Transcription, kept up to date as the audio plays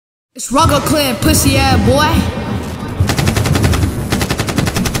It's Rago clear, pussy ass boy.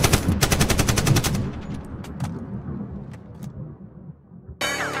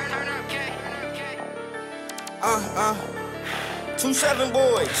 uh 2-7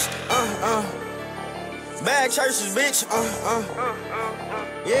 boys, bad churches, bitch,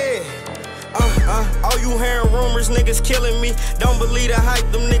 yeah. All you hearing rumors, niggas killing me. Don't believe the hype,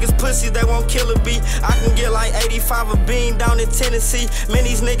 them niggas pussies, they won't kill a beat. I can get like 85 a bean down in Tennessee. Man,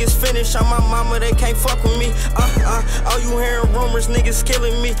 these niggas finish on my mama, they can't fuck with me. All you hearing rumors, niggas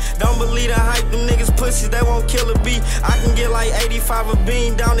killing me. Don't believe the hype, them niggas pussies, they won't kill a beat. I can get like 85 a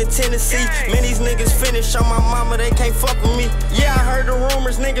bean down in Tennessee. Man, these niggas finish on my mama, they can't fuck with me. Yeah, I heard the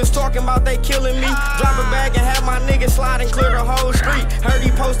rumors, niggas talking about they killing me. Drop a bag and have my niggas slide and clear the whole street. Heard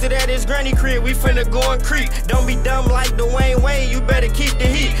he posted at his granny crib, we finna go and creep. Don't be dumb like Dwayne Wade, you better keep the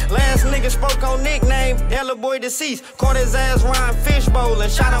heat. Last nigga spoke on nickname, Ella boy deceased. Caught his ass Ryan Fishbowl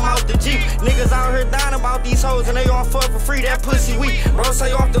and shot him out the Jeep. Niggas out here dying about these hoes and they all fuck for free, that pussy weak. Bro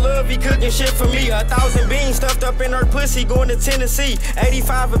say off the love, he cooking shit for me. 1,000 beans stuffed up in her pussy, going to Tennessee.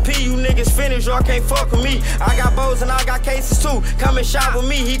 85 a P, you niggas finished, y'all can't fuck with me. I got bows and I got cases too, come and shot with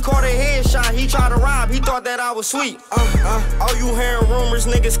me. He caught a headshot, he tried to rob, he thought that I was sweet. All you hearing rumors,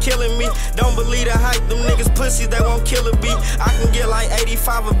 niggas killing me. Don't believe the hype, them niggas pussies, they won't kill a beat. I can get like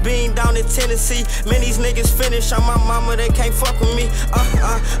 85 a bean down in Tennessee. Man, these niggas finish on my mama, they can't fuck with me.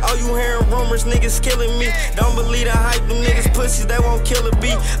 All you hearing rumors, niggas killing me. Don't believe the hype, them niggas pussies, they won't kill a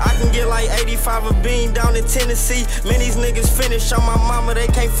beat. I can get like 85 a bean down in Tennessee. Man, these niggas finish on my mama, they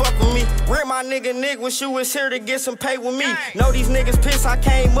can't fuck with me. Rip my nigga Nick, wish you was here to get some pay with me. Know these niggas pissed, I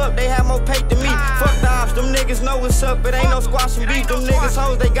came up, they have more pay than me. Fuck the ops, them niggas know what's up, it ain't no squashing beef. Them niggas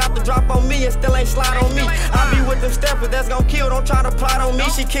hoes, they got the drop on me and still ain't slide on me. I be with them steppers that's gon' kill, don't try to plot on me.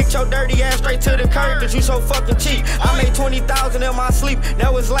 She kicked your dirty ass straight to the curb, cause you so fucking cheap. I made 20,000 in my sleep,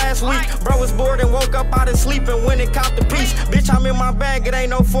 that was last week. Bro was bored and woke up out of sleep and went and copped the piece. Bitch, I'm in my bag, it ain't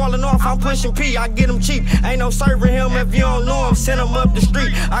no falling off, I'm pushing P, I get him cheap. Ain't no serving him if you don't know him, send him up the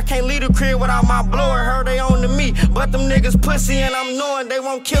street. I can't leave the crib without my blower, heard they on to me. But them niggas pussy and I'm knowing they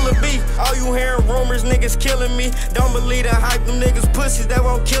won't kill a beat. All you hearing rumors, niggas killing me. Don't believe the hype, them niggas pussies, they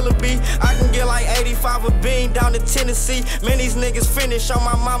won't kill a beat. I can get like 85 a bean down in Tennessee. Man, these niggas finish on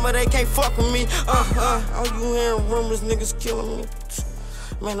my mama, they can't fuck with me. All you hearing rumors, niggas killing me.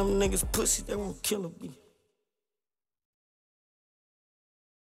 Man, them niggas pussy, they won't kill a beat.